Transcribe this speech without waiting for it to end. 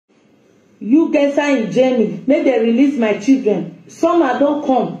You guys are in Germany. Make they release my children. Summer don't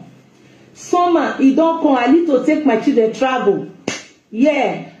come. Summer, it don't come. I need to take my children travel.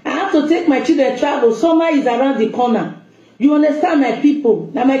 Yeah, I have to take my children travel. Summer is around the corner. You understand, my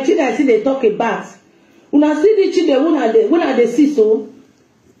people? Now my children, I see they talk about. When I see the children, when I see so,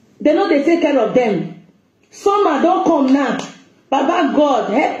 they know they take care of them. Summer don't come now. Baba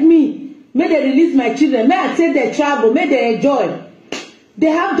God, help me. May they release my children. May I take their travel. May they enjoy. They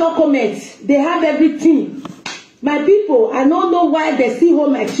have documents. They have everything. My people, I don't know why they still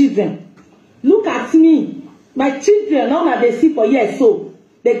hold my children. Look at me. My children, now that they see for years, so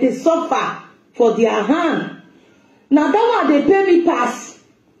they suffer for their hand. Now that one they pay me pass.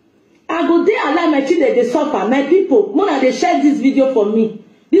 I go there allow my children they suffer. My people, more than they share this video for me.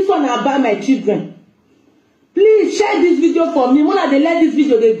 This one about my children. Please share this video for me. More than they let this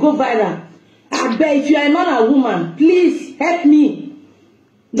video they go viral. I beg, if you are a man or woman, please help me.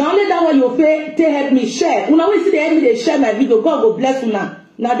 Now only that one you pay, they help me share. When I will see they help me, they share my video. God go bless you now.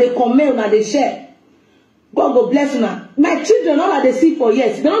 Now they comment, now they share. God go bless you now. My children, all that they see for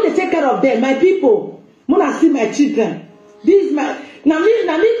years, they don't take care of them. My people, when I see my children, this is my now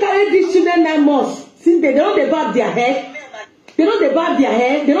me carry these children 9 months. Since they don't barb their hair, they don't barb their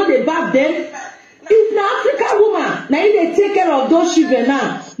hair, they don't barb them. It's an African woman. Now they take care of those children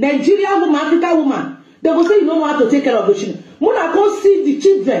now. Nigerian woman, African woman. They will say you don't want to take care of the children. When I go see the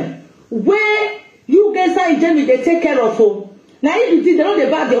children, where you guys are in Germany, they take care of them. Now if you see they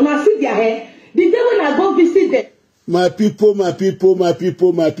don't barb them, when I see their hair, the day when I go visit them. My people, my people, my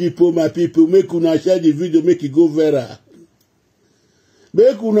people, my people, my people, make una share the video, make it go viral.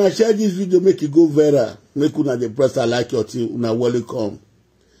 Make una share this video, make it go viral. Make una the press I like your team, una welcome.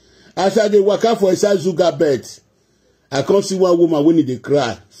 As I dey waka for inside Zuga bed, I can't see one woman when they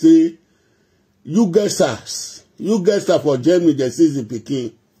cry. Say, you guys are for Germany, they say the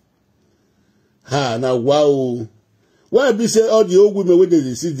Peking. Ha, now wow. Why be say all the old women when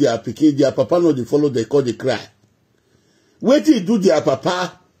they see their Peking, their papa no they follow, they call they cry. Wait till do their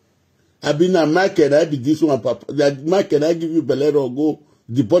papa. I been a Mike and I be this one papa. That Mike and I give you Belero or go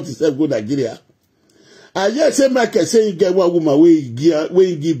deport yourself go Nigeria. I just say Mike say you get one woman where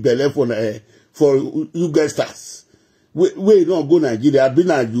you give Bele for you guys stars. Wait not go Nigeria. I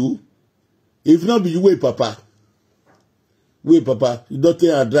been at you. If not be you wait papa. Wait papa. You don't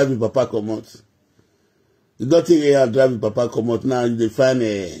think I drive your papa come out. You don't think I drive your papa come out now. You define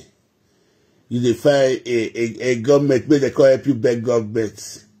a government where they call help you beg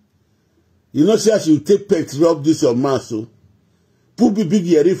government. You know, say as you take pets, rub this your mouth, so put big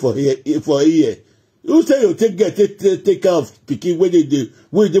earring for a year. You say you take care of picking when they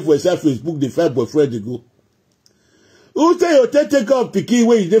for yourself Facebook, they find boyfriend they go. You say you take care of picking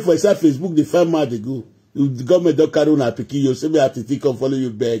when they for yourself Facebook, they find man they go. The government don't carry on picking you. Say me Atiti come follow you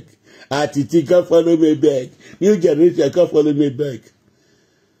back. Atiti come follow me back. New generation come follow me back.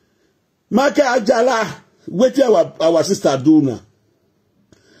 Maka Ajala, what our sister do now?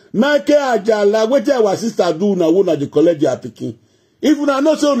 Maka Ajala, what our sister do now? When they collect their picking. If we are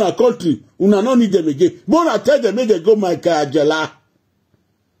not so in our country, we are not need them again. But I tell them, they go Maka Ajala.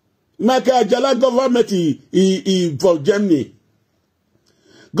 Maka Ajala government for Germany.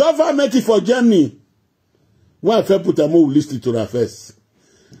 Government for Germany. Why if I put a more list to her first?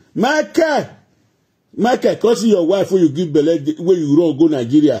 Maka, cause your wife when you give Bele, when you roll go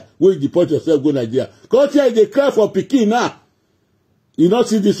Nigeria, when you deport yourself go Nigeria. Cause here they cry for Peking now. You not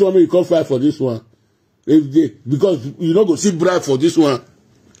see this one, you can't fight for this one. Because you not go see bribe for this one.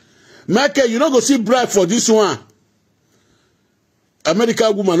 Michael, you not go see bribe for this one.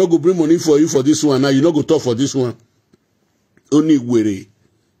 American woman not go bring money for you for this one. Now you not go talk for this one. Only worry.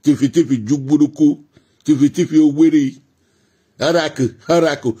 Tifi jugburuku. Tifi worry.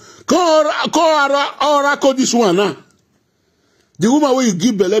 Haraku. Call this one now. The woman where you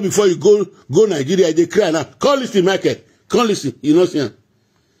give Bele before you go Nigeria, they cry now. Call listen, Michael. Call listen. You know, see.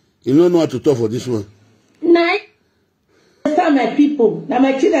 You don't know how to talk for this one. Night. My people. Now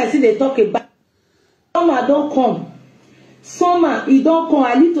my children see they talk about. Summer don't come. Summer, it don't come.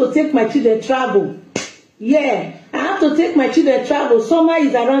 I need to take my children travel. Yeah, I have to take my children travel. Summer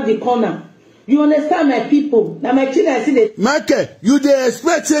is around the corner. You understand, my people? Now my children see they. Michael, you they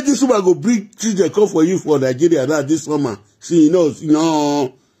expect say this woman go bring children come for you for Nigeria now this summer. See, you know,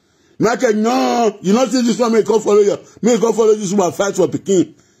 no. Michael, no, you not see this one may come follow you. May come follow this woman fight for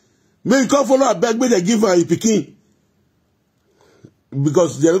Peking. May come follow her back, may they give her a Peking.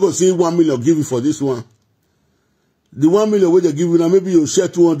 Because they're going to see 1 million give you for this one. The 1 million where they give you now, maybe you share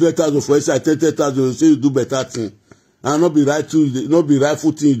 200,000 for inside 30,000, you say you do better thing. And not be right to not be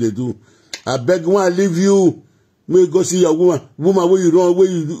rightful thing they do. I beg when I leave you, May go see your woman where you run,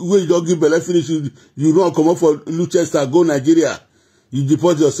 where you don't give belly finish, you run come up for Luchester, go Nigeria. You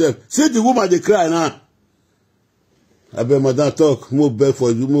deport yourself. See the woman they cry now. I bet madam talk, more beg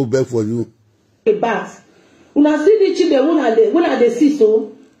for you, more beg for you. A bath. Una see the children when I see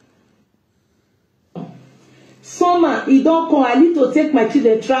so. Summer, he don't come. I need to take my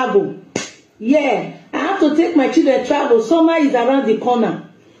children travel. Yeah, I have to take my children travel. Summer is around the corner.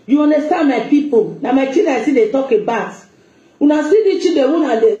 You understand, my people? Now my children, I see they talk about. Una see the children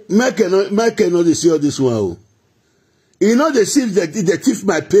when they. Make cannot see all this one. You know they see that they thief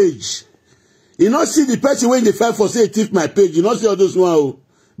my page. You know see the person when they fight for say thief my page. You know see all this one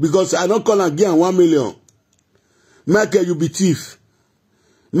because I don't call again 1 million. Make you be thief.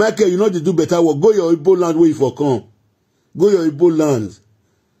 Make you know they do better work. Go your Igbo land where you for come. Go your Igbo land.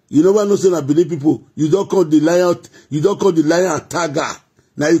 You never know say I believe people. You don't call the lion. You don't call the lion tiger.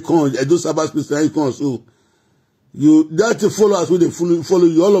 Now you come. Those Sabbath people now you come. So you that follow us when they follow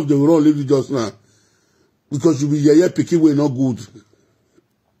you. All of them will leave you just now because you be your picking way not good.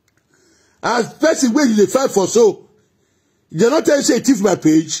 As person where you fight for so they not tell you say thief my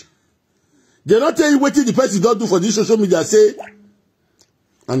page. They not tell you what the person don't do for this social media. Say,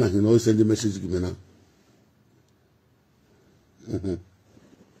 Anna, you know, send the message to me now.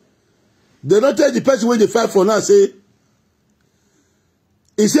 They not tell the person when they fight for now. Say,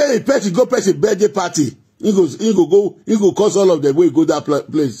 he say a person go press a birthday party. He go cause all of them when you go that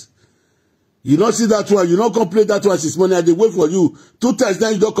place. You not see that one. You not complain that one since morning. They wait for you 2 times.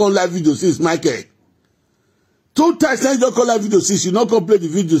 Then you don't call live video since Michael. 2 times. Then you don't call live video since you not complain the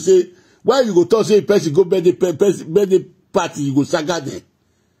video say. Why you go talk say person go birthday party, you go saga them.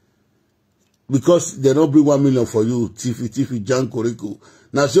 Because they don't bring 1 million for you, Tiffy, Jan Koriko.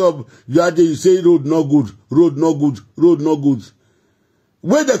 Now so you are there, you say road no good, road no good, road no good.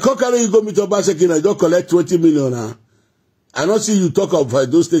 When the cockroach you go meet Obaseki, you don't collect 20 million. I don't see you talk of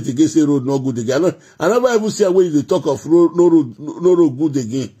those states again say road no good again. I never even see a way you talk of road no road good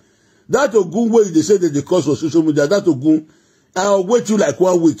again. That Ogun way they say that the cost of social media, that Ogun, I'll wait you like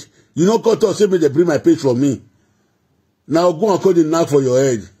 1 week. You know, cut off, say me they bring my page from me. Now go and call the knack for your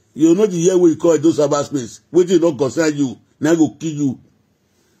head. You know the year where you call it those cyber space. Wait till don't concern you. Now go kill you.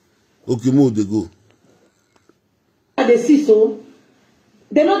 Okay, move they go. They see so.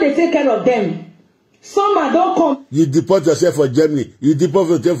 They know they take care of them. Some don't come. You deport yourself for Germany. You deport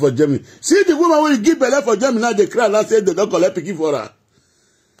yourself for Germany. See the woman when you give belly for Germany, now they cry and say they don't collect picking for her.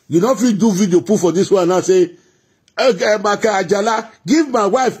 You know if you do video proof for this one now say, okay, Maka Ajala, give my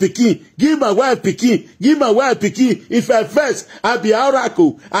wife Pekin, give my wife Pekin, give my wife Pekin. If I first, I'll be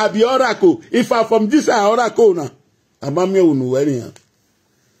oracle, I'll be oracle. If I from this oracle now, I'm a me unu wearing.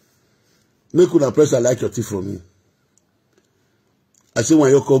 Make una press like your teeth from me. I say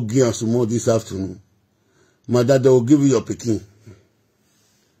when you call Gian some more this afternoon, my dad will give you your Pekin.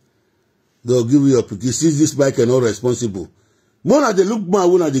 They'll give you your Pekin. See this bike and not responsible. Mona they look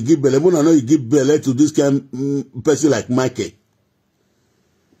man when they give belly. Mona know you give belly to this kind person like Michael.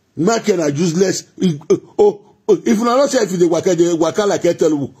 Michael are useless. If you not say if they waka like I tell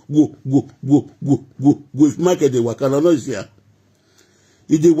you, go. If Michael they waka, no is here.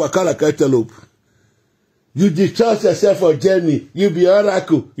 If they waka like I tell you, you distrust yourself for journey. You be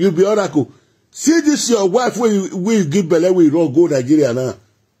oracle. You be oracle. See this your wife when you give belly when you don't go Nigeria now.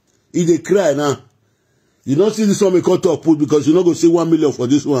 If they cry now. You don't see this one we cut up put because you not go see 1 million for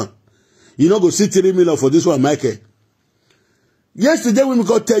this one. You not go see 3 million for this one, Michael. Yesterday when we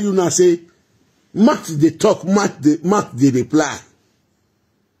got tell you now say, Mark the talk, Mark the reply.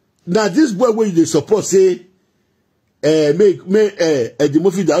 Now this boy when they support say, the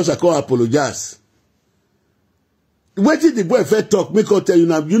movie the house I call apologize. When did the boy first talk? Make her tell you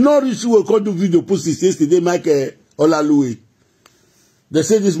now. You know this will call do video post this yesterday, Michael Olaluwe. They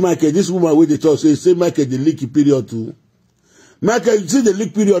say this Michael, this woman where they talk, say Michael the leaky period too. Michael, you see the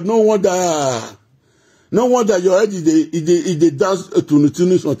leak period, no wonder your head is they dance to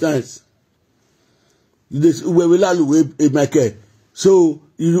tune sometimes. This we will allow Michael. So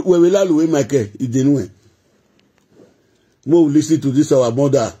we will allow Michael, it didn't win. More listen to this our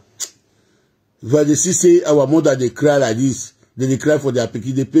mother. If I see say our mother they cry like this, they cry for their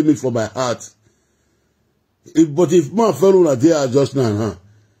picky, they pay me for my heart. But if man fellow are there just now, huh?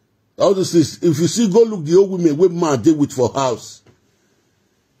 All this is if you see go look the old women where man they with for house.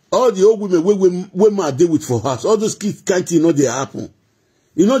 All the old women where man they with for house. All those kids can't you know they happen.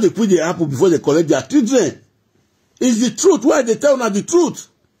 You know they put the apple before they collect their children. It's the truth. Why they tell now the truth?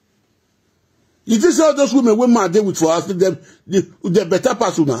 You just all those women where man they with for house, they better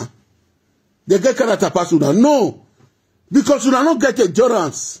person now. They get character person now. No. Because you don't get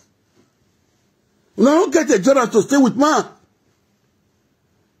endurance. You don't get a job to stay with man.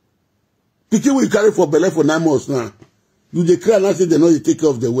 Pikin will carry for belly for 9 months now. You dey cry and say they know they take care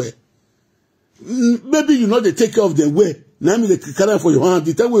of the way. Maybe you know they take care of the way. Now me they carry for your hand.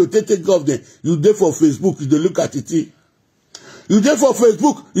 The time when you take care of them, you dey for Facebook, you dey look at it. You dey for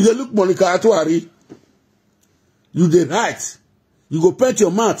Facebook, you dey look Monica Atuari. You dey write. You go paint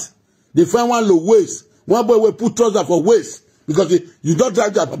your mouth. They find one low waist. One boy will put trouser for waist because you don't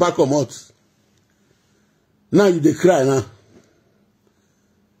drive your papa come out. Now you dey cry now.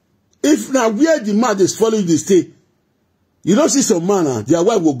 If now where the man is following the stay, you don't see some man, their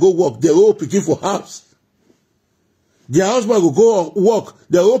wife will go work, they're all picking for house. Their husband will go work,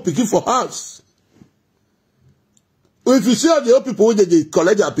 they're all picking for house. If you see all the old people when they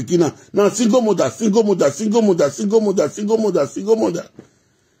collect their picking now single mother.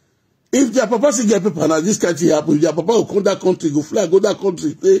 If their papa see get paper now, this can't happen. If their papa will come that country, go fly, go that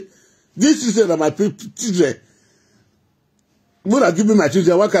country, say, this is my children. When I give me my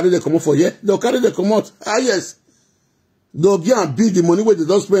children, why carry they come out for here? They'll carry they come out. Ah, yes. They'll be and beat the money where they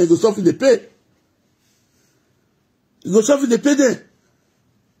don't spend. You go suffer they pay. You go suffer they pay them.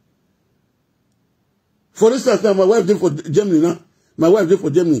 For instance, now my wife did for Germany now. My wife did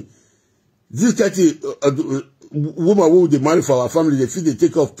for Germany. This 30 woman who they marry for our family, they feel they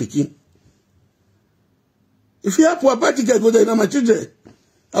take off picking. If you have poor party, can go there now, my children.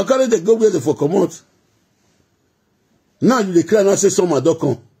 I'll carry they go where they for come out. Now you declare now say some are don't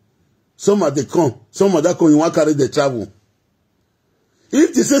come. Some are they come. Some are that come, you want carry the travel.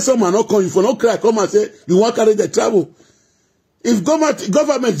 If they say some are not come, if you not cry, come and say you want carry the travel. If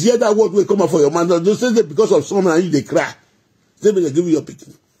government hear that word will come out for your man, don't say that because of someone and you they cry. Say they give you your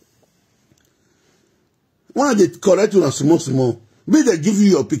picking. Why they correct you and small. Maybe they give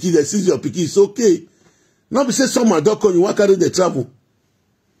you your picking, they seize your picking, it's okay. Not be say summer don't come, you want carry the travel.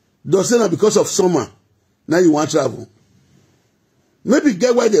 Don't say that because of summer, now you want travel. Maybe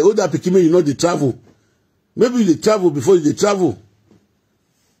get why they hold that picking, you know they travel. Maybe they travel before they travel.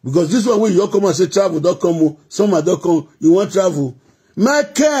 Because this one when you come and say travel, don't come, summer don't come, you want travel.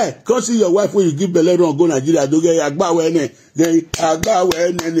 Make care, come see your wife when you give belly run, go Nigeria, don't get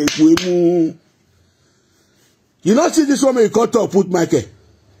you not see this woman you call top put Michael.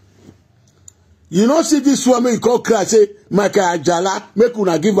 You not see this woman you call cry say Michael Ajala, make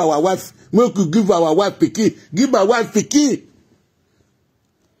una give our wife, make you give our wife pikin, give our wife pikin.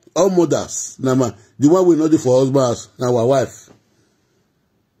 All mothers, nama, the one we know the for husbands, our wife.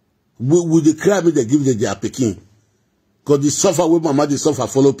 With the cry me they give them their pikin. Because the suffer with mama, they suffer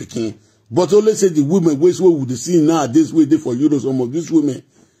follow pikin. But only say the women ways what would they see now this way they for you know some of these women.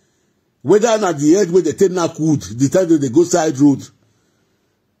 Whether at the end where they take knock wood, the time that they go side road,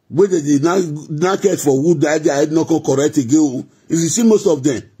 whether they not care for wood, that they not correct again. If you see most of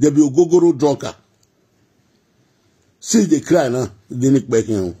them, they be a go-go drunker. See they cry now, they nick back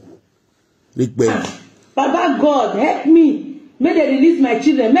here. Nick back. Baba God, help me. May they release my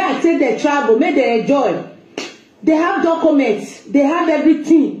children. May I take their travel. May they enjoy. They have documents. They have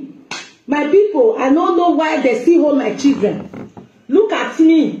everything. My people, I don't know why they still hold my children. Look at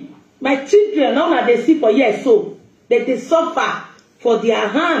me. My children, now that they see for years, so that they suffer for their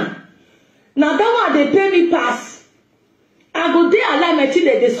hand. Now that one they pay me pass. I go there allow my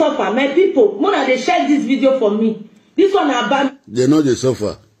children they suffer. My people, more than they share this video for me. This one about they know they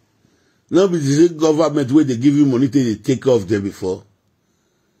suffer. Not be the government where they give you money till they take off them before.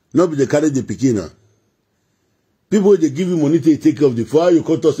 Not be they carry the pikin. People they give you money till they take off before you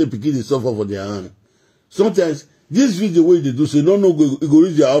can't say pikin they suffer for their hand. Sometimes this video way they do so no it go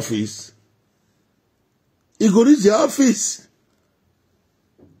reach their office. It go reach their office.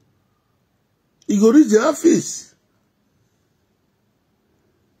 It go reach their office.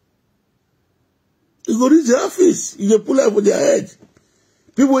 It go reach their office. You pull out for their head.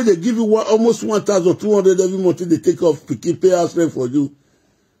 People when they give you almost 1,200 every month they take off pikin pay house rent for you.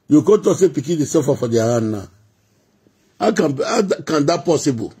 You can't say pikin they suffer for their hand now. How can that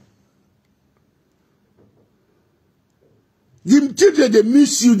possible? The children they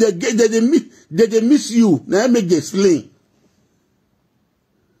miss you, they miss you. Now make them sling.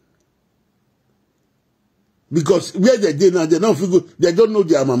 Because where they did now, they don't feel good. They don't know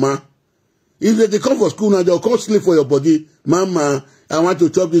their mama. If they come for school now, they'll come sleep for your body. Mama, I want to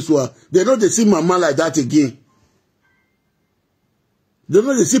chop this one. They know they see mama like that again. They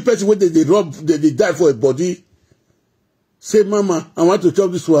know they see person when they rob, they die for a body. Say, mama, I want to chop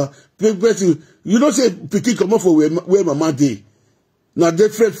this one. You don't say pikin come off for where mama dey. Now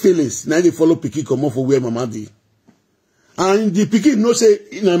different feelings. Now they follow pikin come off for where mama dey. And the pikin no say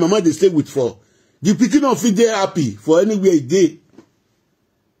na mama they stay with for. The pikin of fit dey happy for anywhere he dey.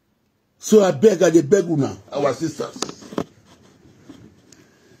 So I beg una, our sisters.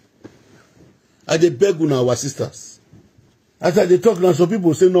 I beg una, our sisters. After they talk now, some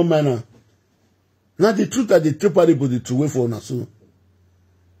people say no manner. Now the truth that they trip everybody to wait for una soon.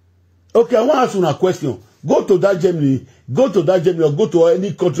 Okay, I want to ask you a question. Go to that Germany or go to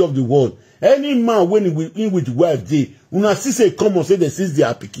any country of the world. Any man when he in with wife day, una see say come and say they see they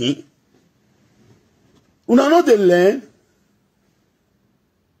are picking. Una know they learn.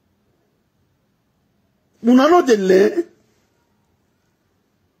 Una know they learn.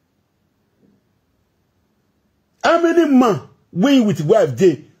 How many man when with wife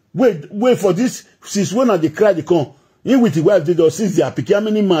day? Wait for this. Since when they cry they come. In with the wife day or since they are picking. How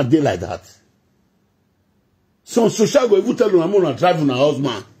many man they like that? Some social go even tell you I'm gonna drive on a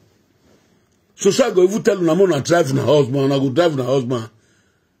husband. Social go even tell you I'm gonna drive on a husband. I go drive on a husband.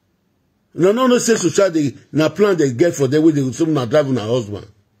 No say social they na plan they get for them when they go some na drive on a husband.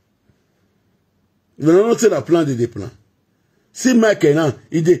 No say na plan they plan. See Mike now,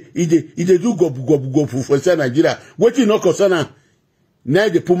 he do go for inside Nigeria. What you know concern now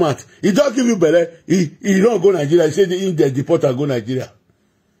the pumat. He don't give you better. He don't go Nigeria. He say the deporter go Nigeria.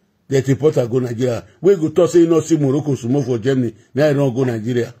 The deporter go Nigeria. We go talk say you not see Morocco sumo for Germany. Now I don't go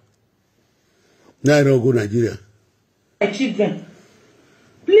Nigeria. My children,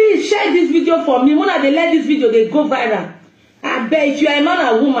 please share this video for me. When they let this video, they go viral. I beg, if you are a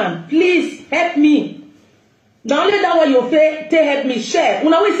man or woman, please help me. Not only that one you pay, they help me share.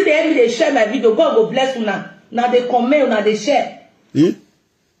 When we see the help me, they share my video. God go bless una. Now they comment, now they share. This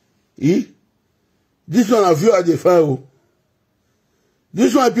one of you are the file.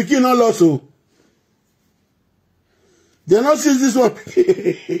 This one picking all also. They not see this one.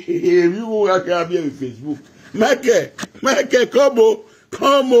 You go here with Facebook. Michael,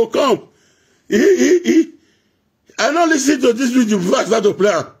 come. I don't listen to this video before I start to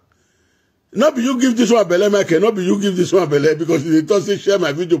play. Not be you give this one belly, Michael. Not be you give this one belly because they don't say share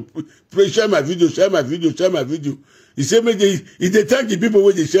my video, share my video. He say make they thank the people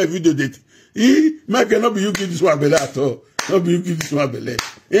when they share video. Michael, not be you give this one belly at all. Not be you give this one belly.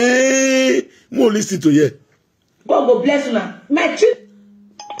 More listen to you. God go bless you now. My children.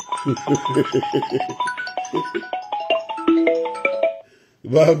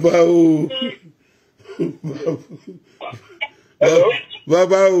 Baba.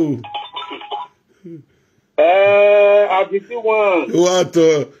 I did one. What?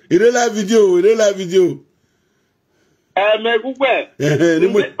 You don't like video? Me Google.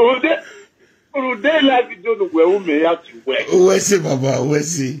 Ude like video no we me ya tu we. We see Baba, we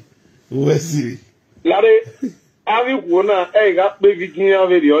see. Lare, avi wona ga pe vikin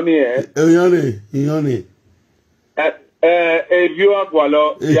averi oni Iyoni. View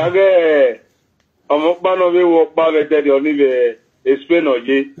akwalo yage omokpa no be wo pa le tedi oni be explain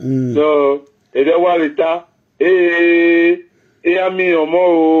oje. So ede wa lita yami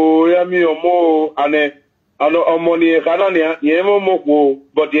omo ane ano omoni kana ni yemo moko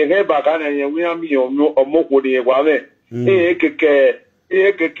but ye he ba kana ye wi ami omoko ni wa me keke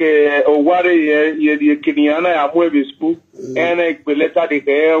oware ye di kiniana ya mo be school ene peleta de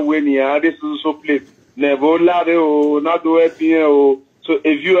ke we ni a this so place never lade o na do epien o so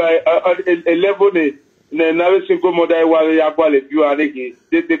if you are a level ne na we single model wa ya kwale if you are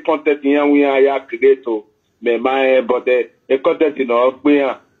the content yan we ya create o me my but the content no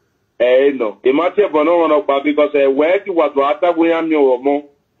pe no. Imagine bono because where do what after we am your more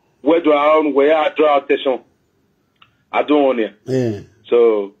where do I draw attention. I don't want it.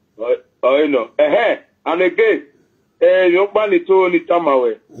 So no. And again, you ban it to ni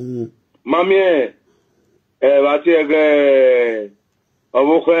tamawe. Mami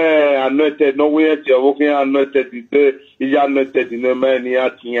what anointed no way to anointed is anointed in a man yeah,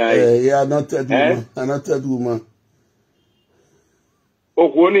 anointed woman.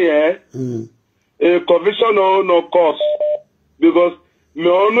 Okoni a conviction no cost because me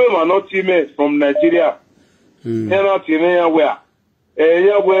only man not team from Nigeria. Not in where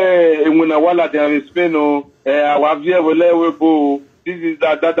when I wala there Spain no our view will let we this is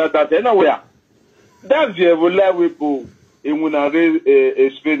that anywhere. That view will let we go in when I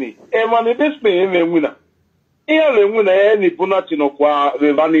Spain. Man it Spain in winner. Here when I any punati no kwa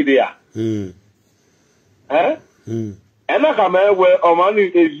revani there. Ena kama we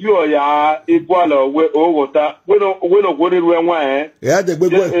omani eju ya equal we o water we no go dey nwa ya de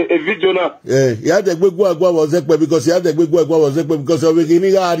gbegbo e video na ya de gbegbo agwa was ekpe because ya de gbegbo agwa was ekpe because of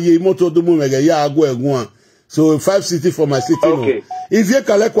gini ga ari moto do mu mege ya agwa egun so 560 for my city no if you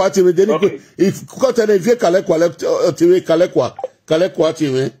kalekwa ti we dey if got an if you kalekwa ti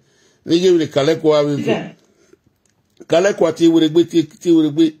we ni je we kalekwa ti we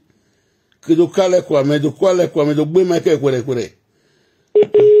gbe Que do kale kwa me do gbe ma ke kwere.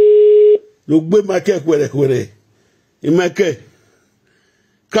 Do gbe ma ke kwere. Imake.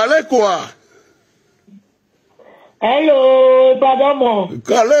 Kale kwa. Hello, Badamo.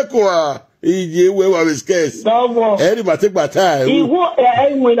 Kale kwa. Ije we wa scarce. Domo. Eri ma take bata. Iwo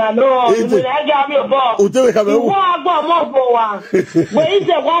we na no. We na ga mi obo. Utewe ka me. Iwo agbo mo bo wa. We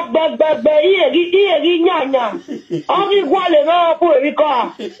ise wa gbegbe iye nyanya. Obi gwale no po eri ko.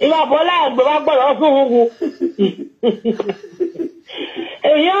 Iwa bola agbe wa gboro sun hungu.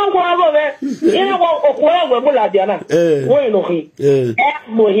 Eyan wa bo be. Ina wo okore we mu la dia na. Wo ino ki.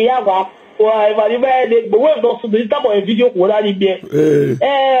 Mo hiya wa. Wa ba ni be de gbo we do su bi tabo e video ko la ni bi.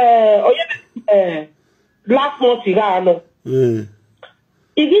 Oye last month ga no.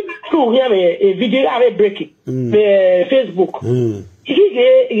 Igi to here a video are breaking. Facebook.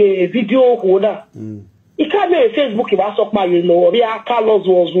 Igi video ko da. Ika me Facebook ba so pa you know bi aka loz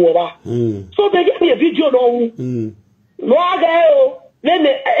was ba. So they give me a video no. No aga o. Then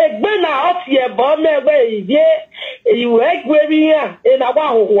egbe na oti e bo me we ye iwe egbe bi ya e na wa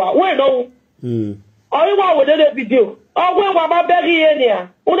ho wa we no. Oyi wa wo de video. Ogwe wa ba beri ye ni a.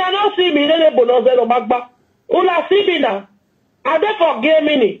 Una no see me le bonoze no magba. Una see me na. I dey for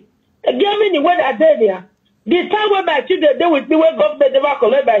gaming. Gaming when I dey there. The time when my children dey with me when government never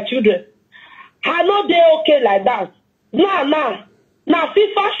collect my children. I know they okay like that. Now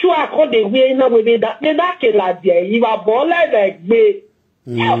FIFA show I come dey wear na we that. They not ke la dia. You are born like me.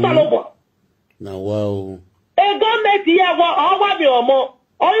 Now wow. Government here wa bi omo.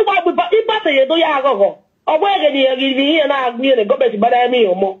 Oyi wa bi iba se ye do ya gogo. Owo ege ni eri na agbi ni government bada mi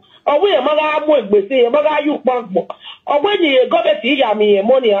omo. Owo ye ma ga mu egbese ye ma ga yu pampo. Owo ni government ya mi ye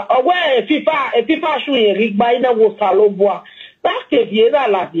money. Owo FIFA shu ye ri gba ina wo saloboa. That ke bi na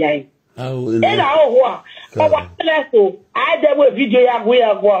la bia yi. Ina o ho. Owo leso I dey we video ya gwe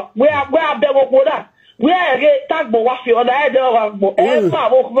agwa. We abego koda. We ege tagbo wa fi oda e dey wa gbo. E fa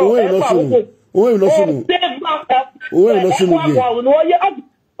wo ko. Owe no sunu. Owe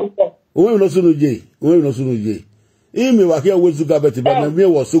no sunu je. Owe no sunu je. Imi wa kia wezu ga beti ba na mi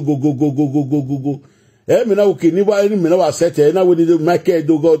wo so go. E mi na wo kini wa ni mi na wa set e na we ni market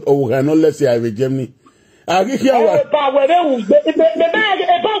do god o ga no let's say I be Germany. Agi kia wa. Ba we be wu be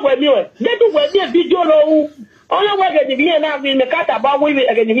ba we mi we. De du we mi video lo wu. Onye we ge ni na mi me kata ba we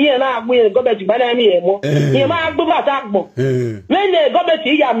ge ni na agbu go beti ba na mi e mo. Ye ma agbu ba ta agbo. Me ne go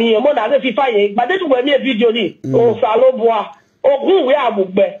beti ya mi e mo na se FIFA ye. Ba de du we mi video ni. O saloboa. Ogun we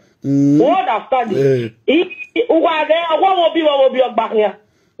abugbe. What understand it? Uwa ge wo bi ogba ya.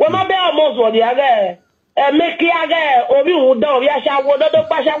 We ma be omo zo di aga make aga obi wu da obi asawo dodo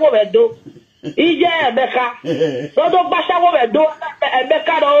pasawo be do. Ije ebeka. Dodo pasawo be do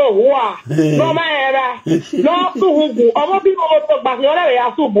ebeka do wa. No ma era. No su hugu. Omo bi ogba ya ore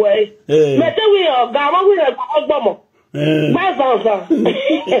ya su bo e. Mete wi oga mo wi ogbomo. Bazanza.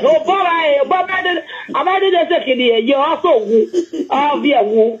 O bora de amade de se kini e yo so wu. Abi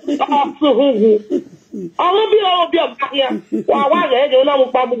ewu. Su hugu. Omo bi ogba ya. Wa ge je na mu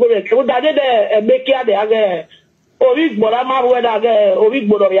pa bugo re. O da de emeki ade aga. Obi gbora ma ru da aga. Obi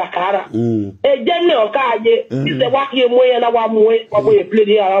gboro ya kara. E je ni o ka aje. Se wa ki mo ye na wa mu e wa bo ye play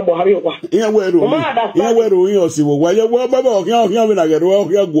dey ara bo hari wa. Iya weru yin osiwo wa ye wo baba o kian mi na ge ro o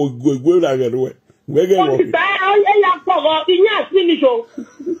kian go na ge ro. Wege wo. Ya pogo inya sinicho.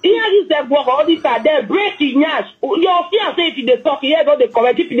 Inya is the pogo all this are there break inya. Your fear say if they talk here go the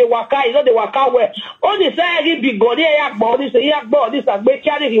correct if they waka is not the waka where. All the say big god here ya gbo this ya gbo this agbe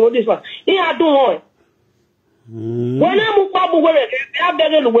carry him this one. Inya do one. When I move pa bu we ya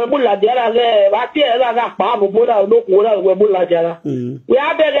bege lu we bu la dia la ba ti e la ga pa bu bo da lo ko la we bu la dia la. We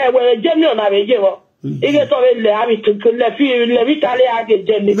ya bege we jemi na be je wo. Ige to le abi le fi le vitale age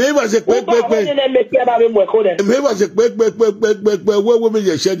jeni. Me ba se pe. Me ba se pe wo me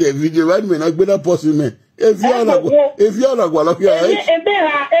je share the video right me na gbe na post me. If you are gwa la ya.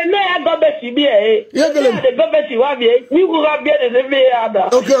 Eme go be ti bi e. Ye gele de go be ti wa bi e. We go ga bi de be ada.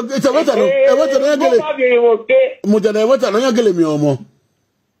 Okay, it's a matter no. E wata no ya gele. Mo je na wata no ya gele mi omo.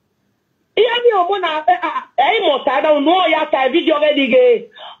 Iya mi omo na mo ta da no ya ta video ge dige.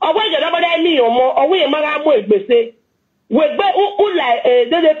 Owo je da ba da mi omo, owo e ma ga mo egbese. We gbe u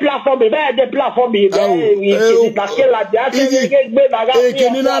la de platform be de platform be we ti ta ke la dia se gbe na ga.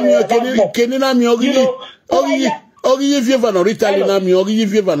 Keni na mi ogi ye vie va no ritali na mi ogi ye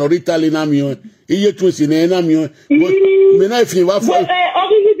vie va no ritali na mi iye tun si na mi me na fi wa fo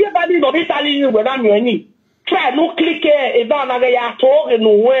ogi ye vie va no ritali ni we na mi ni try no click e ba na ga ya to no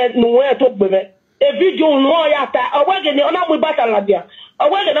we to gbe me e video no ya ta owo je ni ona mu ba ta la dia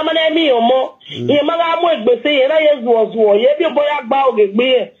owe de na ma na mi omo ye ma ga mo egbese ye na ye zuo ye bi boya gba ogegbe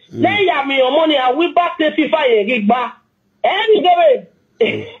ye na ya mi omo ni awi ba te fifa ye gba ni gebe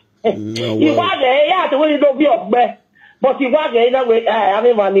iwa ge ya to we do bi ogbe but iwa ge na we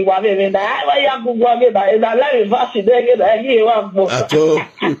ave ma ni wa be me na wa ya gugu ave da na la me va si de ge da ye wa gbo ato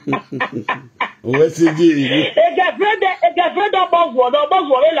we si di ega freda boss wo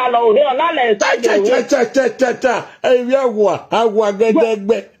la lo he la le sa ge cha wi agwa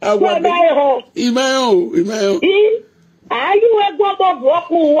gedegbe agwa imeyo ayu we gbo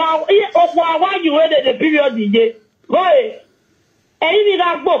oku wa oku awa you we the period je boy ẹ̀yin ga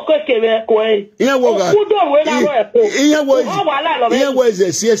gbọ́ kékeré ko e okudo we la ro eko iye wo ze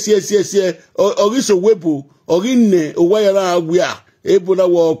sie oriso webo orine owayara agwa ebo na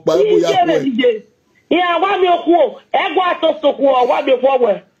wo pa ebo ya ko iya wa mi oku o egwa to soku o wa mi fo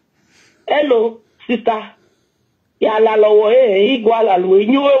we hello sister ya la lo igwa la lo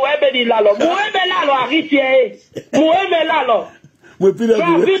yin we be di la lo mo we be la lo ariti mo we be la lo mo pile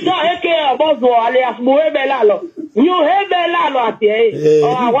do video eke obozo alias mo we be la lo you he be la lo ati o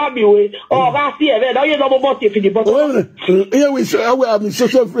awa bi we o ga si e be do ye no bo ti fi di bo here we am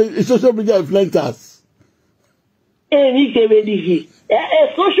social media influencers ni ke be di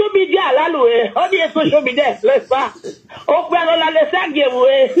social media la lo o di social media influencer o pe lo la le sage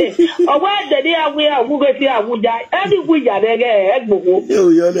we o wa de ni awu awu ge ti awuja eni wuja de ge egbogo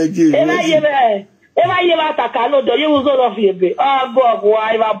yo le ji e ma ye ba taka lo do ye wo zo lo fi ebe agbo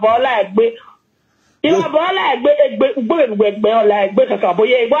wa iba bola egbe egbe ola egbe kaka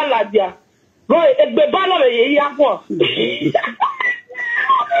boye igba ladia ro egbe ba lo ye ya po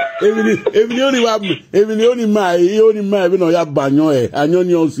Emily only my be no ya banyo anyo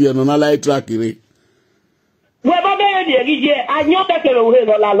ni osu e no na light track re we ba be di erije anyo kekere we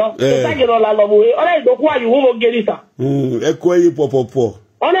no la lo se ta gero la lo we ora idoku ayu wo gerita e ko yi popopo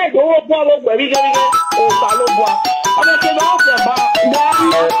ona idowo po wo gbe bi gere o sa lo bo ona ke ba o se ba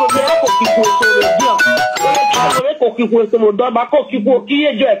ko be ko kiku so re dio o ko kiku so mo do ba ko kiku ki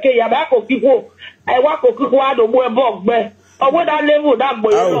ejo e ke ya ba ko kiku e wa ko kiku ado bo e bo gbe owo da level da gbo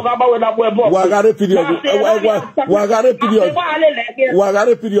e so ga ba we da bo e bo wa gare period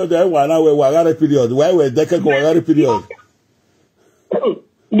e wa na we wa gare period why we de ke ko wa gare period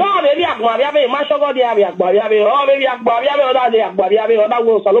do be bi agba bi abe ma sogo di abi agba bi abe o be bi agba bi abe o da di agba bi abe o da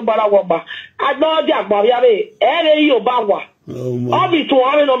wo so lo bara wo ba agba di agba bi abe e re yo ba wa o bi to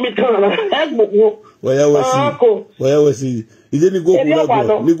ame no mi kan na e gbogbo waya wesi ide ni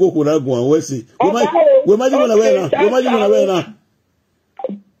goku na gun we si we ma ji na we na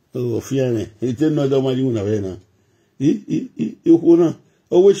o fiane ite no do ma ji na we na i ko na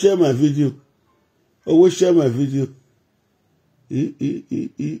o we share my video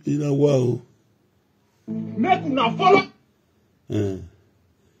ina wow make una follow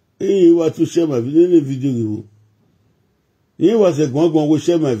wa to share my video you was a gon we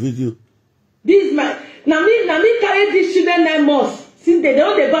share my video this my na me carry these children 9 months since they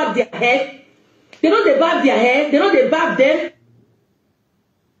don't dey barb their head they don't dey barb them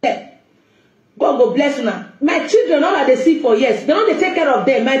God go bless una my children all that they see for years they don't dey take care of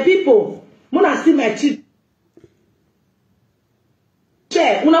them my people muna see my children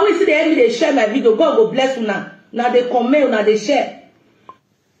share una we see the enemy dey share my video God go bless una na dey comment una dey share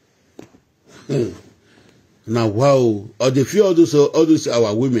now wow or the few all those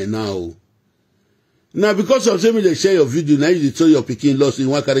our women now because of say me they share your video now you tell your pikin lost in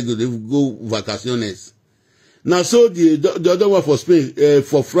one carry go vacaciones now so the other one for Spain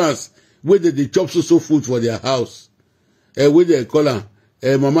for France where they chop so food for their house where they call her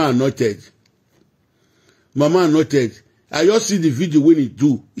mama anointed I just see the video when he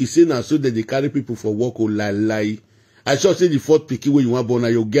do he say now so that they carry people for work or lie I just say the fourth pikin when you want born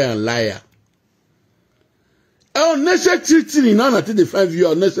you get a liar unnecessary thing now until they find you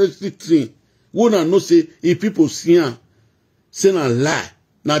unnecessary thing wona no say if people see am say na lie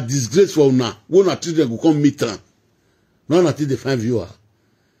na disgrace for una wona children go come meet am now until they find you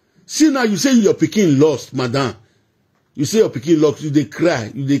see now you say your pikin lost madam you say your pikin lost you dey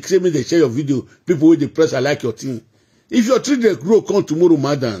cry you dey say make they share your video people wey dey press I like your thing if your children grow come tomorrow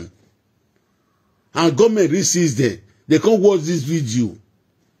madam and government really sees them they come watch this video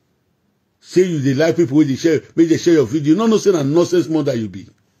say you dey like people wey dey share make they share your video no say na nonsense mother you be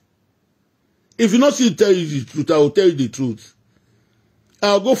if you not see tell you the truth I will tell you the truth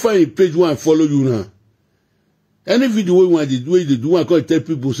I'll go find a page where I follow you now any video wey you dey do I come tell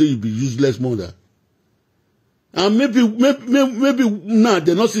people say you be useless mother and maybe now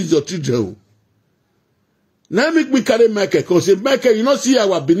they not see your children now make me carry Michael come say Michael you not see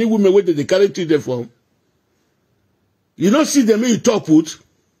our Benin women wey dey carry children from You don't see them you talk put.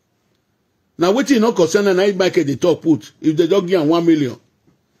 Now what you not concern and I market they talk put if they don't give 1 million.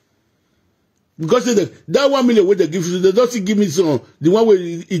 Because that 1 million what they give you, they don't give me some. The one where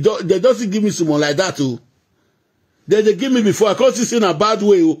they don't give me some like that too. They give me before I can't see in a bad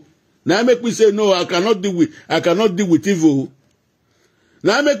way. Now I make me say no, I cannot deal with evil.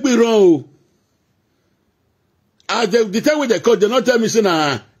 Now I make me wrong. The time when they call, they not tell me say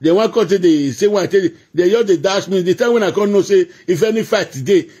nah, they want to they say when I tell you, they just they dash me. The time when I can't no say if any fight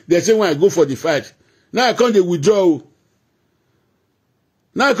today, they say when I go for the fight. Now I can't they withdraw.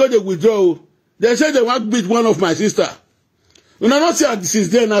 Now I can't they withdraw. They say they want to beat one of my sister. When I not say since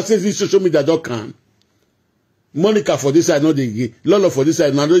then I say this social media don't can. Monica for this side, not the again. Lolo for this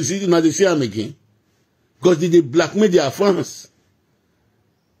side, now they see him again. Because they blackmail their fans.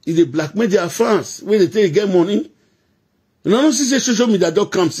 If they blackmail their fans, when they tell you get money. And I don't see social media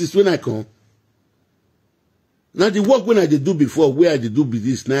don't come since when I come. Now the work when I did do before, where I did do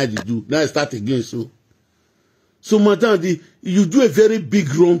this, now I did do. Now I start again, So madam, you do a very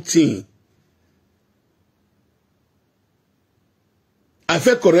big wrong thing. I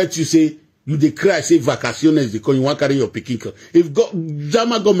feel correct you say, you dey cry, say vacaciones because you want to carry your pikin. If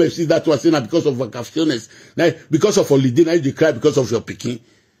Jama government see that was saying because of vacaciones, now because of holiday, now you cry because of your pikin.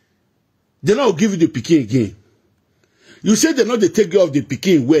 They not give you the pikin again. You say they not they take care of the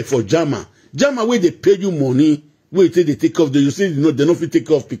pikin where for Jama. Jama where they pay you money, where they take care of the you say you know they not fit take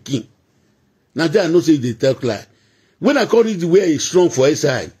care of pikin. Now they are not say they talk like. When I call it the way it's strong for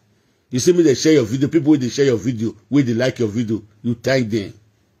SI, you see me they share your video, people where they share your video, where they like your video, you thank them.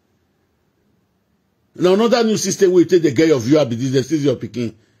 Now another new system where you take the guy of you they seize your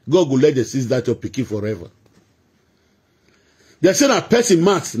pikin. God will let them seize that your pikin forever. They say na person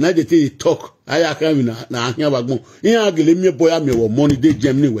math, now they take the talk. I can't na here wagon. Here gele me boy me money they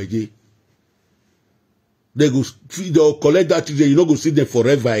Germany weje. They'll collect that today, you not go see them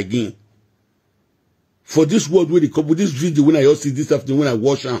forever again. For this word where they come with this video when I just see this afternoon when I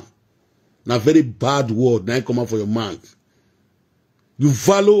watch them. Na very bad word, now come out for your mouth. You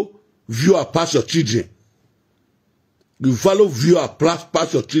follow viewer past your children. You follow viewer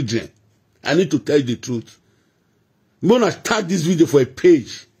past your children. I need to tell you the truth. I'm gonna tag this video for a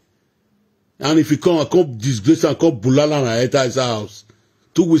page. And if you come, I come disgrace and come bulala and enter his house.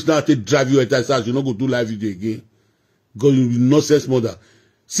 2 weeks now, I take drive you enter his house. You're not going to do live video again. Because you'll be nonsense mother.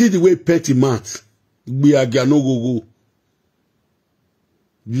 See the way petty math. We are no go.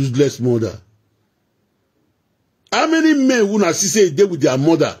 Useless mother. How many men who not see say they with their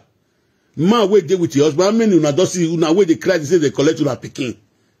mother? Man wait they with your husband. How many una don't see una wait they cry they say they collect una pikin?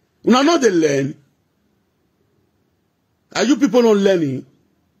 Una not they learn. Are you people not learning?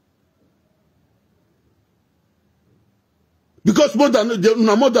 Because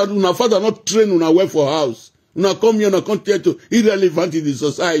una father not train una well for house. Una come here and come to irrelevant in the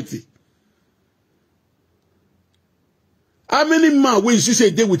society. How many man when you see say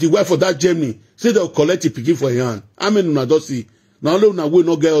they with the wife for that Germany say they'll collect the pikin for your hand? How many una don't see? Now only una will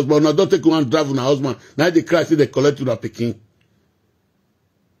not get husband, una don't take one drive on a husband. Now they cry say they collect to that pikin.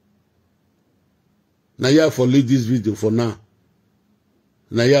 Now you have to leave this video for now.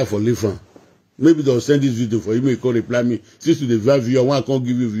 Now you have to leave from. Maybe they'll send this video for you. May call reply me. Since to the viewer, one can't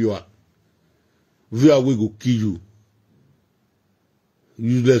give you viewer. Viewer will go kill you.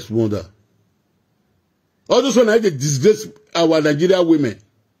 Useless mother. All those women they disgrace our Nigerian women.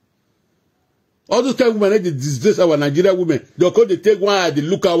 All those kind of women they disgrace our Nigerian women. They'll call they take one and they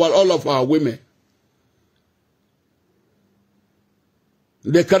look at all of our women.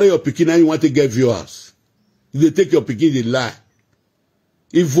 They carry your pikin and you want to get viewers. If they take your pikin, they lie.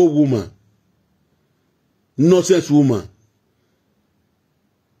 Evil woman. Nonsense woman.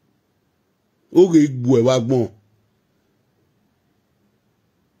 Okay, boy, wagbon.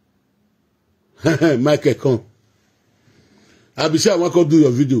 Michael, come. I'll be sure I want to do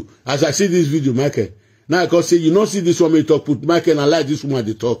your video. As I see this video, Michael. Now I can say, you don't see this woman talk, put Michael and lie, this woman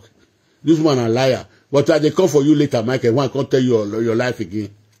they talk. This woman a liar. But I they come for you later, Michael. One can't tell you your life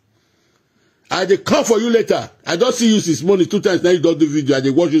again. I they come for you later. I don't see you since morning 2 times. Now you don't do video. I they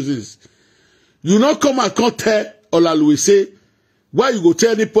watch you since. You not come and can't tell Olaluwe say, why you go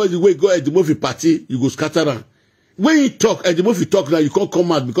tell any point the way you go at the movie party, you go scatter around. When you talk, at the movie talk now, you can't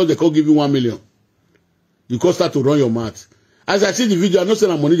come out because they can't give you 1 million. You can't start to run your mouth. As I see the video, I know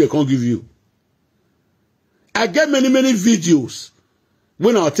that money they can't give you. I get many videos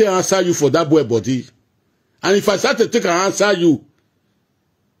when I'll tell answer you for that boy body. And if I start to take and answer you,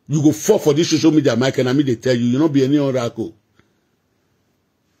 you go fall for this social media, Mike, and I mean they tell you, you not be any oracle.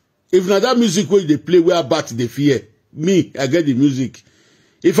 If not that music where they play, where about they fear, me, I get the music.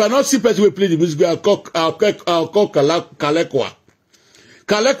 If I not see person will play the music, I'll call Kalekwa.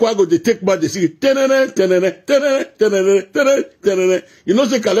 Kalekwa go they take back the sing. You know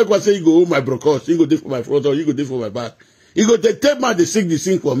say Kalekwa say you go oh my brocos, you go there for my front or you go there for my back. You go they take back the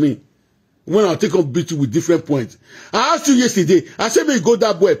sing for me. When I'll take on beat you with different points. I asked you yesterday, I said me go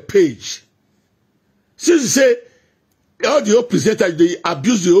that boy page. Since you say all the old presenters, they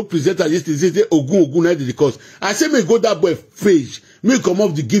abuse the old presenters yesterday, they say Ogun I did the cause. I said me go that boy page. Me come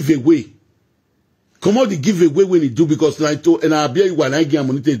off the giveaway. Come off the giveaway when he do because like to and I'll be when I get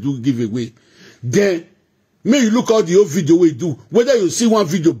money to do giveaway. Then may you look at the old video we do. Whether you see one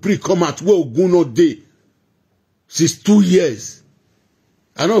video break come out where Ogun no day since 2 years.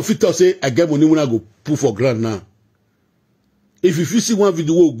 I know if it say I get money when I go put for grand now. If you see one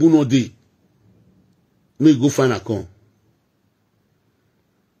video where Ogun no day, may you go find a con.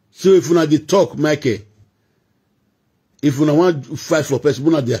 So if you not the talk, Michael. If you want to fight for person,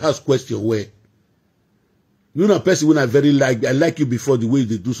 you not the ask question where. You know person when I very like, I like you before the way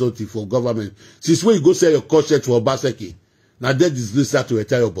they do something for government. Since when you go sell your conscience for Obaseki, now that disgrace start to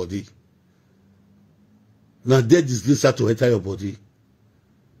enter your body. Now that disgrace start to enter your body.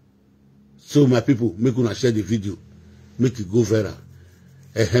 So my people, make una share the video, make it go viral.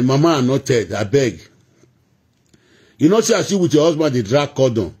 Mama are not dead, I beg. You know, see, I see with your husband they drag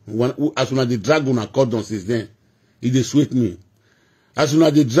cordon. As soon as they drag on a cordon since then. It dey sweet me. As soon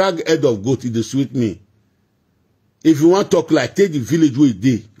as they drag head of goat, it dey sweet me. If you want talk like, take the village where it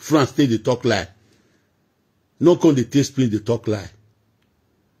dey. France take the talk like. No come the taste spin the talk like.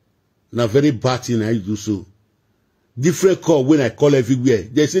 Now very bad thing I do so. Different call when I call everywhere.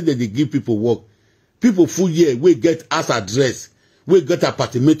 They say that they give people work. People full year we get ass address, we get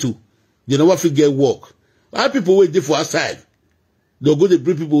apartment. They never fit get work. Why people wait there for outside? They'll go to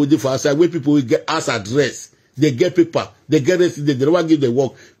bring people wait there for outside where people will get ass address. They get paper, they get resident, they never give them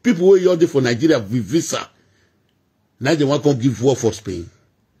work. People who are there for Nigeria with visa. Now they want to give work for Spain.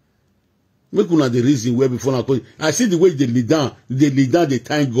 Make una the reason where before I see the way they lead down, they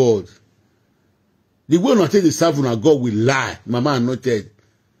thank God. The way not take the serve una God will lie. Mama anointed.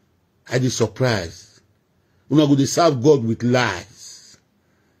 I be surprised. Una go to serve God with lies.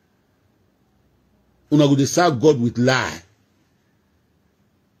 Una go to serve God with lie.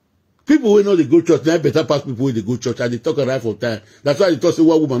 People who know they go church, now better pass people when they go church, and they talk a right for time. That's why they talk say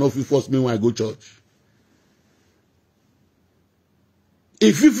one woman not fit force me when I go church.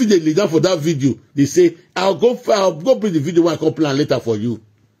 If you feel the leader for that video, they say, I'll go bring the video when I come plan later for you.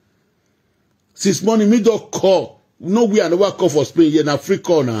 Since morning, me don't call. No, we are never call for Spain here. Now free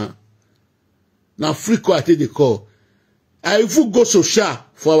call now. Now free call, I take the call. If you go social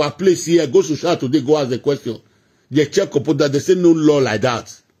for our place here, go social today, go ask the question. They check up that they say no law like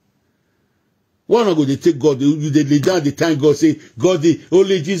that. One go they take God, they lay down, they thank God, say, God,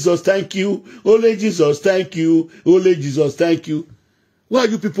 only Jesus, thank you. Only Jesus, thank you. Only Jesus, thank you. Why are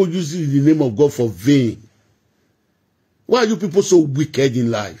you people using the name of God for vain? Why are you people so wicked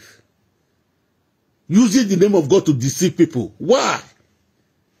in life? Using the name of God to deceive people. Why?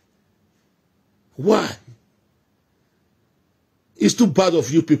 Why? It's too bad of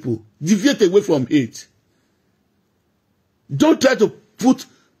you people. Deviate away from it. Don't try to put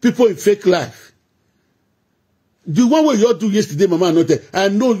people in fake life. The one way you all do yesterday, Mama, not I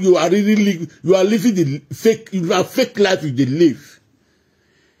know you are really you are living the fake, you are fake life you they live.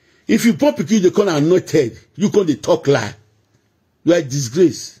 If you pop you they call anointed, you call the talk lie. You are a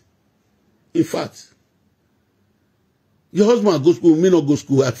disgrace. In fact, your husband go school, me not go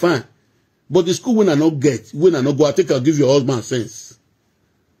school, I fine. But the school when I not get, when I not go, I think I'll give your husband sense.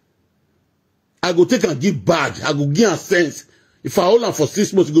 I go take and give badge, I go give him sense. If I hold on for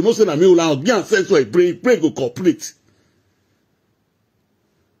 6 months, you go no say na me hold on, give him sense so he pray go complete.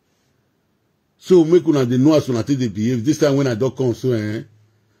 So make una dey know as una take dey behave. This time when I don't come, so you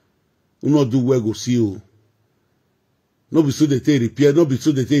not do well go see you. No be so they take repair, no be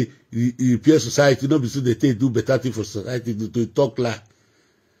so they take repair society, no be so they take do better thing for society to talk lie.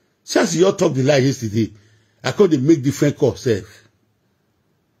 Since you all talk the lie yesterday, I call they make different calls self.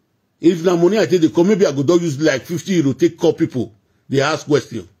 If na money I take the call, maybe I go don't use like 50 euro take call people. They ask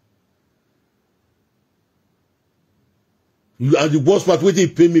question. You are the worst part where they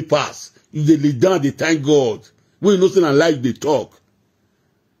pay me pass. If they lay down, they thank God. When you know say na lie they talk.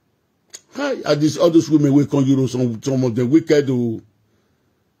 Hi, are these all those women wake on you some of the wicked or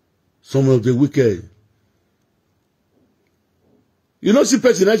some of the wicked. You know, see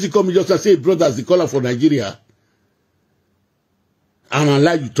person actually come just and say, brothers, the caller for Nigeria. And I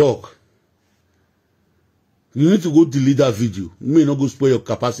like you talk. You need to go delete that video. You may not go spoil your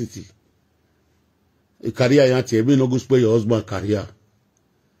capacity. A career, you may not go spoil your husband's career.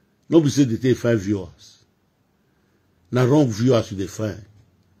 Nobody say they take 5 viewers. Now wrong viewers you they find.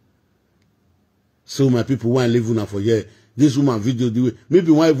 So my people want to live una for here. This woman video the way.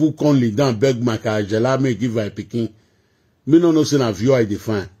 Maybe one who come lay down beg my car me give her a picking. Me no know say na viewer I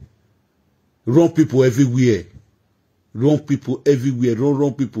define. Wrong people everywhere. Wrong people everywhere.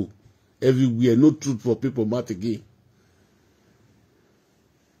 Wrong people everywhere. No truth for people matter again.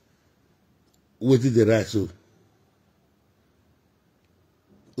 What did they write so?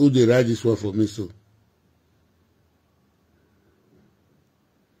 Who they write this one for me so?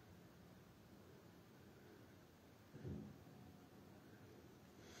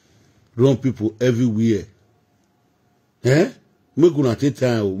 Wrong people everywhere. Eh? Make una take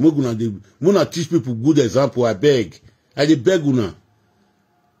time. Make una teach people good example. I beg. I dey beg una.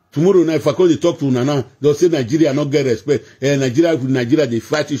 Tomorrow night, if I call they talk to una now, they'll say Nigeria not get respect. Nigeria with Nigeria, they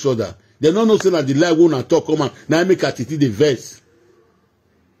fight each other. They don't know say that the lie won't talk come on. Now I make attitude the verse.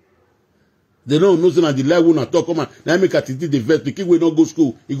 They don't know say that the lie won't talk come on. Now I make attitude the verse. The kid will not go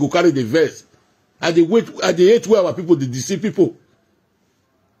school. He go carry the verse. At the hate where our people, they deceive people.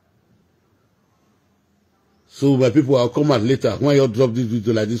 So my people, I'll come out later. When you drop this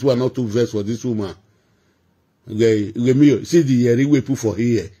video like this one, not too verse for this woman. Okay, see the earring we put for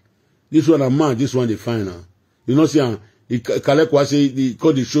here. This one a man, this one they find now. You know, see, he collect what say, they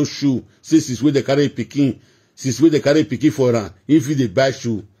call the shoe. Since it's where they carry picking. Since where they carry picking for her. If they buy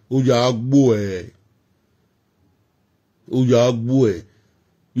shoe, Uya boy.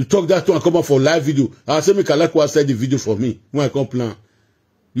 You talk that to and come out for live video. I say me collect what said the video for me. When I come plan.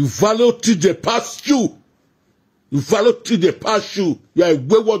 You follow to the past shoe. You follow to the past shoe. You are a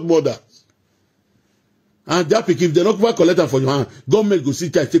wayward mother. And that pick, if they not go collect them for your hand, government go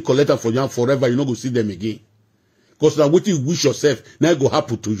sit there and take collect them for your hand forever. You not go see them again. Because now what you wish yourself, now it go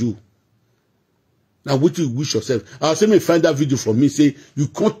happen to you. Now what you wish yourself. I'll say me find that video for me, say, you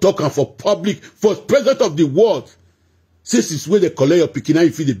can't talk and for public, for president of the world. Since it's where they collect your picking, now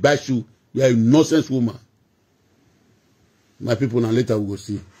you feel the bad shoe, you are a nonsense woman. My people, now later we go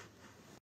see.